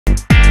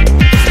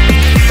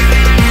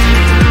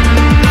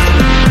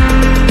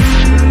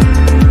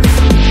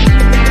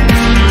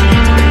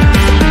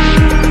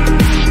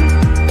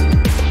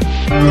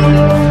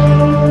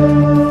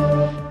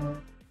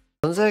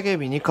전세계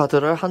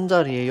미니카들을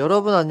한자리에.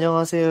 여러분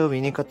안녕하세요,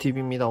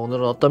 미니카TV입니다.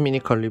 오늘은 어떤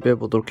미니카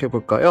리뷰해보도록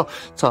해볼까요?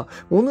 자,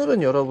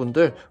 오늘은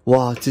여러분들,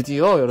 와,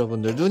 드디어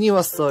여러분들 눈이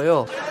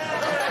왔어요.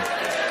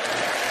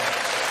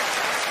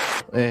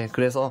 네,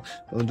 그래서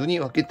눈이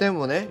왔기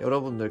때문에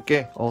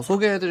여러분들께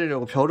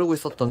소개해드리려고 벼르고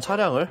있었던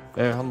차량을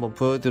한번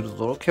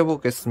보여드리도록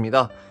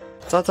해보겠습니다.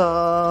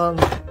 짜잔!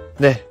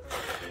 네,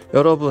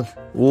 여러분,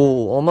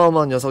 오,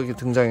 어마어마한 녀석이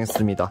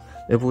등장했습니다.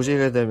 네,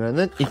 보시게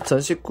되면은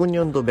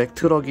 2019년도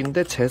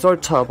맥트럭인데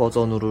제설차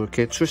버전으로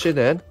이렇게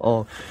출시된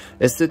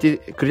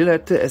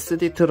그린라이트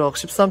SD 트럭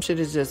 13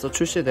 시리즈에서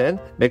출시된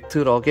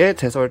맥트럭의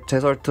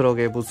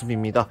제설트럭의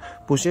모습입니다.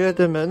 보시게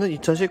되면은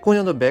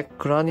 2019년도 맥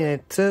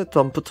그린라이트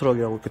덤프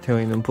트럭이라고 이렇게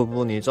되어 있는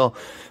부분이죠.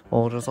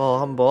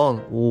 그래서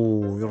한번,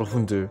 오,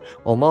 여러분들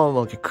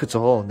어마어마하게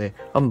크죠. 네,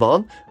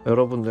 한번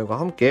여러분들과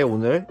함께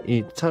오늘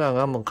이 차량을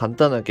한번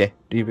간단하게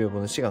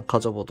리뷰해보는 시간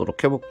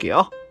가져보도록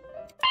해볼게요.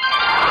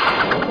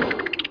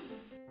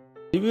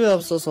 리뷰에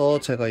앞서서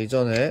제가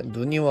이전에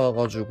눈이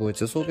와가지고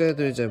이제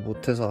소개해드리지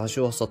못해서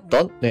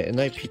아쉬웠었던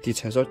NYPD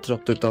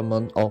제설트럭들도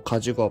한번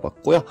가지고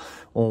와봤고요.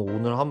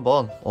 오늘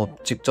한번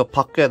직접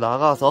밖에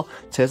나가서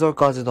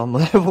제설까지도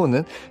한번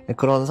해보는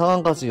그런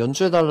상황까지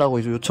연출해달라고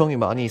이제 요청이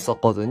많이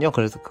있었거든요.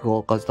 그래서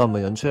그거까지도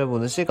한번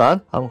연출해보는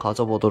시간 한번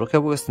가져보도록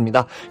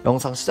해보겠습니다.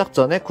 영상 시작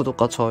전에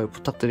구독과 좋아요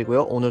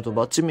부탁드리고요. 오늘도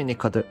멋진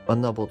미니카들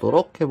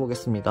만나보도록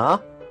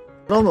해보겠습니다.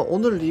 그러면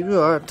오늘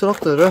리뷰할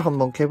트럭들을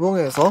한번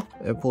개봉해서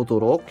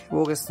보도록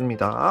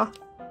해보겠습니다.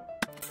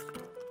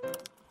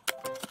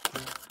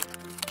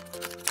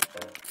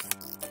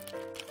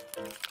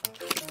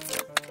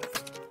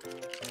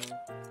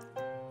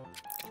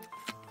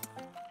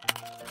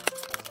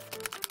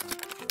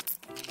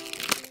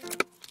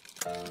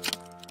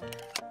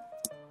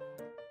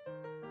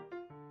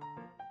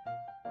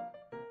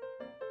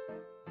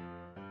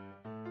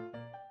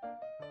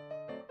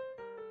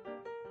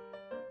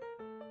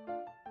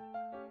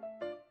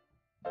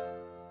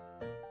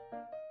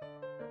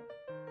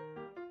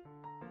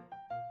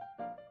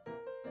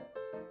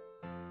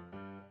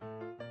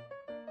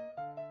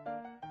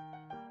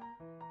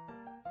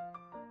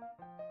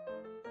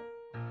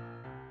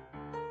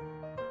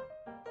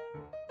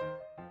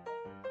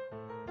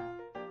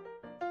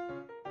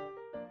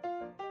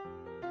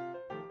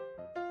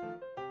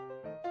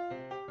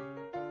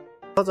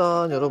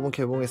 짜잔, 여러분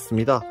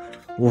개봉했습니다.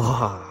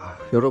 우와,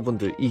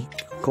 여러분들 이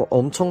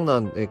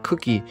엄청난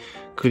크기,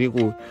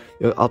 그리고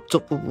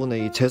앞쪽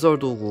부분에 이 제설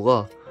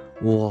도구가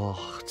우와,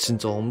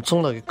 진짜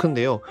엄청나게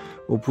큰데요.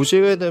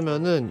 보시게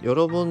되면은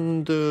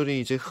여러분들이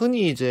이제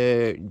흔히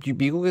이제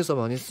미국에서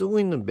많이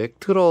쓰고 있는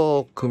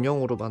맥트럭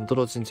금형으로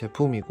만들어진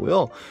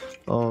제품이고요.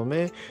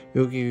 다음에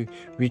여기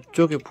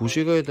위쪽에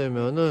보시게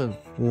되면은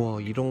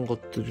우와, 이런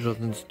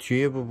것들이라든지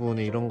뒤에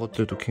부분에 이런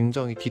것들도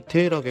굉장히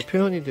디테일하게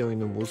표현이 되어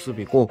있는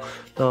모습이고,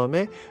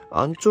 다음에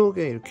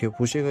안쪽에 이렇게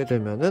보시게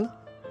되면은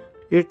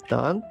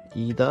 1단,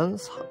 2단,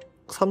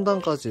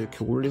 3단까지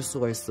이렇게 올릴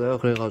수가 있어요.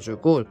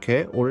 그래가지고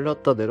이렇게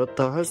올렸다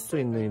내렸다 할 수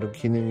있는 이런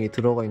기능이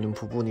들어가 있는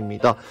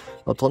부분입니다.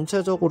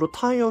 전체적으로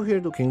타이어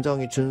휠도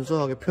굉장히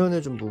준수하게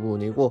표현해준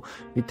부분이고,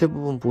 밑에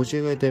부분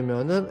보시게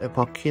되면은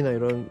바퀴나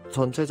이런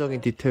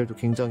전체적인 디테일도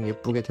굉장히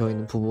예쁘게 되어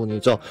있는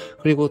부분이죠.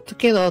 그리고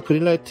특히나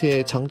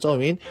그린라이트의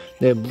장점인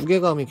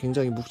무게감이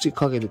굉장히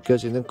묵직하게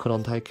느껴지는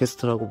그런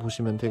다이캐스트라고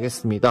보시면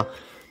되겠습니다.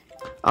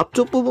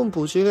 앞쪽 부분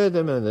보시게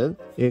되면은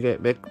이게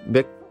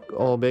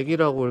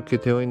맥이라고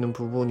이렇게 되어 있는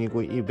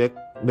부분이고, 이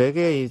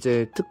맥의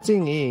이제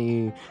특징이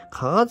이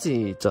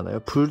강아지 있잖아요.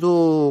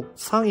 불독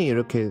상이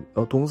이렇게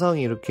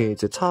동상이 이렇게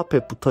이제 차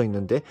앞에 붙어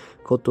있는데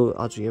그것도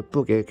아주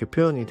예쁘게 이렇게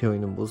표현이 되어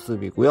있는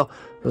모습이고요.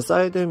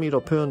 사이드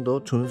미러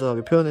표현도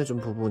준수하게 표현해준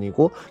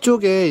부분이고,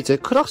 이쪽에 이제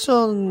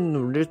크락션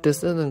울릴 때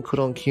쓰는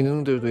그런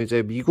기능들도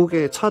이제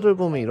미국의 차를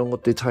보면 이런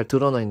것들이 잘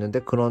드러나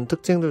있는데 그런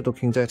특징들도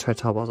굉장히 잘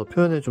잡아서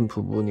표현해준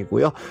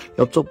부분이고요.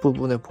 옆쪽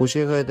부분에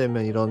보시게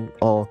되면 이런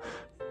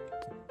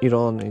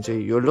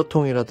이제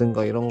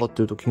연료통이라든가 이런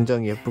것들도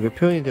굉장히 예쁘게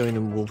표현이 되어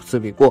있는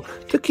모습이고,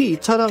 특히 이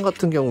차량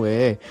같은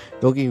경우에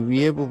여기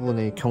위에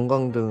부분에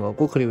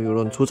경광등하고 그리고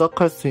이런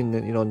조작할 수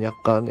있는 이런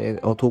약간의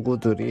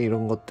도구들이,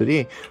 이런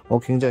것들이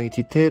굉장히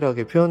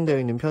디테일하게 표현되어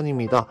있는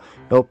편입니다.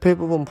 옆에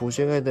부분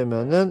보시게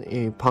되면은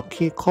이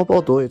바퀴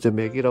커버도 이제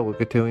맥이라고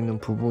이렇게 되어 있는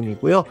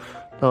부분이고요.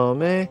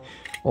 다음에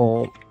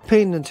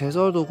옆에 있는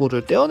제설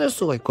도구를 떼어낼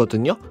수가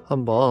있거든요.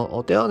 한번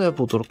떼어내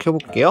보도록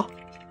해볼게요.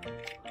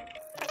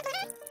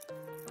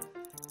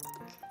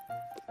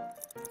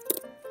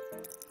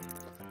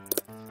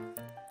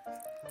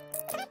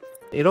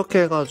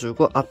 이렇게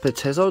해가지고 앞에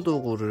제설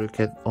도구를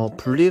이렇게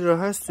분리를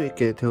할 수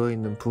있게 되어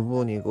있는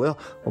부분이고요.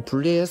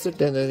 분리했을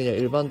때는 그냥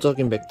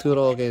일반적인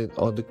맥트럭의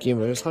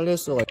느낌을 살릴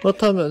수가 있어요.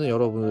 그렇다면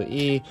여러분들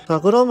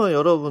그러면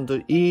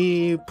여러분들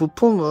이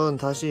부품은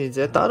다시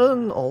이제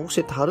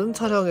혹시 다른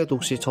차량에도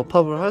혹시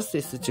접합을 할 수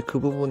있을지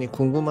그 부분이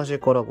궁금하실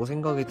거라고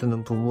생각이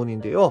드는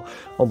부분인데요.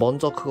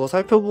 먼저 그거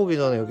살펴보기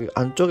전에 여기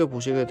안쪽에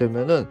보시게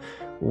되면은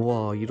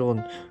우와,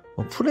 이런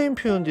프레임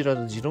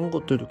표현이라든지 이런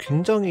것들도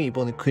굉장히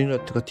이번에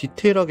그린라이트가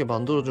디테일하게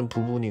만들어준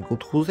부분이고,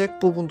 도색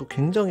부분도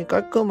굉장히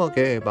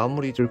깔끔하게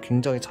마무리를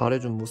굉장히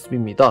잘해준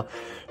모습입니다.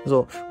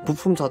 그래서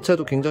부품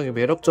자체도 굉장히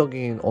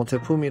매력적인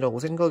제품이라고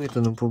생각이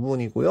드는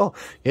부분이고요.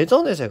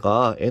 예전에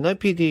제가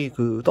NYPD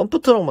그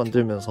덤프트럭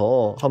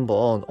만들면서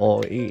한번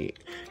이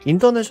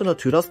인터내셔널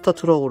듀라스타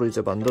트럭으로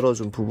이제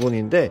만들어준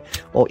부분인데,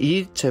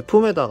 이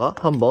제품에다가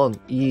한번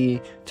이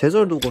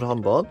제설 도구를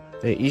한번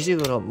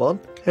이식을 한번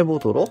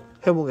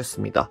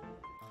해보겠습니다.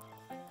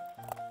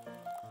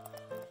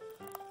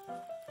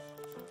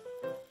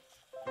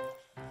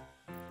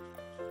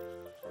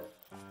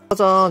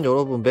 짜잔,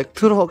 여러분,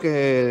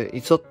 맥트럭에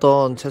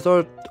있었던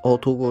제설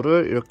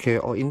도구를 이렇게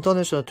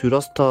인터내셔널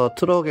듀라스타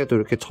트럭에도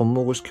이렇게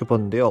접목을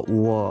시켜봤는데요.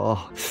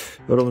 우와,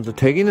 여러분들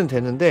되기는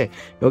되는데,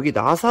 여기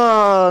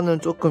나사는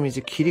조금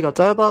이제 길이가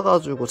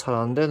짧아가지고 잘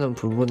안되는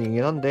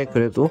부분이긴 한데,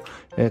 그래도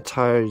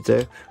잘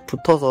이제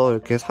붙어서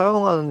이렇게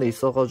사용하는 데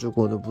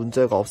있어가지고는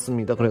문제가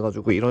없습니다.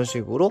 그래가지고 이런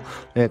식으로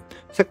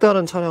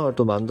색다른 차량을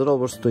또 만들어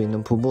볼 수도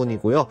있는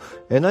부분이고요.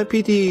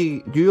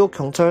 NYPD 뉴욕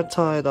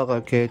경찰차에다가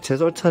이렇게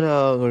제설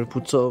차량을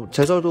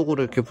제설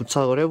도구를 이렇게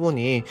부착을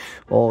해보니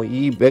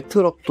이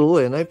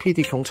맥트럭도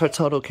NYPD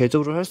경찰차로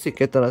개조를 할 수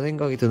있겠다는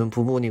생각이 드는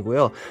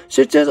부분이고요.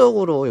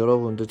 실제적으로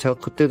여러분들, 제가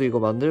그때도 이거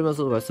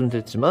만들면서도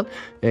말씀드렸지만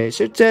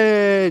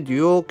실제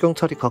뉴욕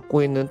경찰이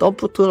갖고 있는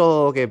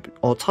덤프트럭의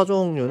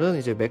차종류는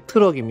이제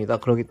맥트럭입니다.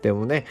 그렇기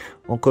때문에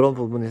그런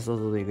부분에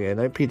있어서도 이게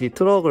NYPD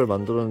트럭을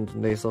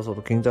만드는 데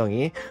있어서도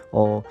굉장히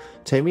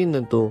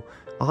재미있는 또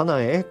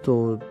하나의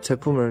또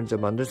제품을 이제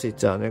만들 수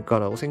있지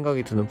않을까라고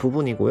생각이 드는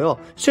부분이고요.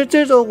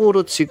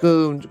 실질적으로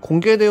지금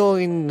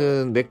공개되어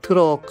있는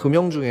맥트럭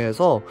금형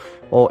중에서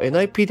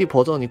NYPD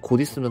버전이 곧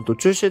있으면 또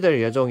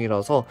출시될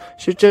예정이라서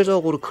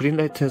실질적으로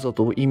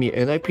그린라이트에서도 이미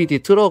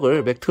NYPD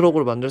트럭을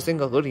맥트럭으로 만들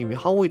생각을 이미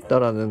하고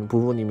있다라는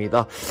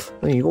부분입니다.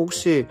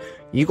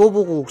 이거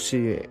보고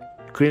혹시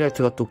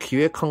그린라이트가 또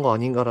기획한 거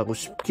아닌가라고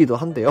싶기도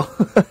한데요.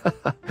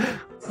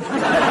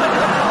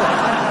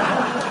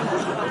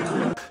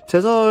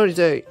 제설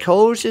이제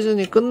겨울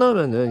시즌이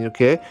끝나면은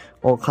이렇게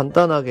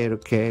간단하게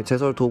이렇게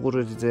제설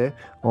도구를 이제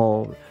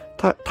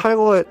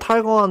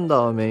탈거한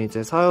다음에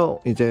이제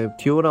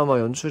디오라마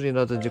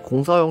연출이라든지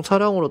공사용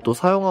차량으로 또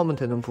사용하면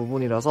되는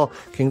부분이라서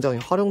굉장히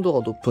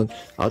활용도가 높은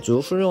아주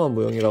훌륭한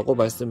모형이라고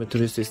말씀을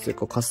드릴 수 있을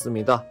것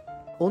같습니다.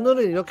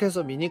 오늘은 이렇게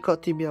해서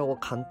미니카TV하고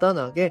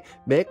간단하게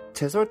맥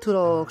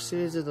제설트럭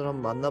시리즈들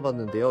한번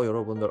만나봤는데요.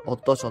 여러분들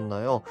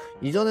어떠셨나요?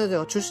 이전에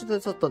제가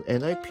출시됐었던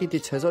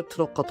NYPD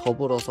제설트럭과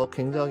더불어서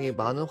굉장히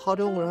많은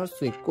활용을 할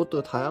수 있고,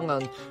 또 다양한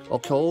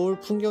겨울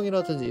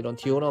풍경이라든지 이런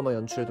디오라마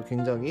연출에도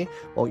굉장히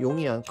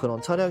용이한 그런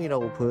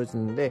차량이라고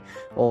보여지는데,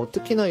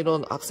 특히나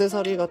이런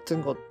액세서리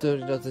같은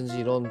것들이라든지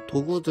이런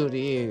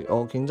도구들이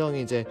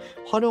굉장히 이제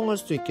활용할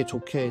수 있게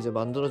좋게 이제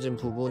만들어진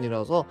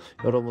부분이라서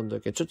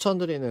여러분들께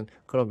추천드리는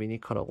그런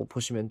미니카라고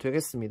보시면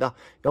되겠습니다.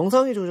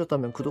 영상이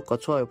좋으셨다면 구독과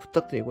좋아요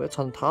부탁드리고요.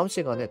 저는 다음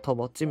시간에 더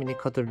멋진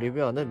미니카들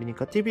리뷰하는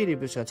미니카TV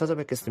리뷰 시간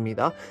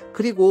찾아뵙겠습니다.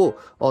 그리고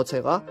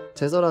제가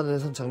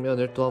제설하는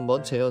장면을 또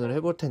한번 재현을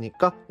해볼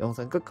테니까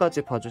영상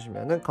끝까지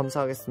봐주시면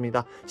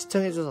감사하겠습니다.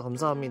 시청해주셔서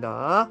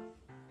감사합니다.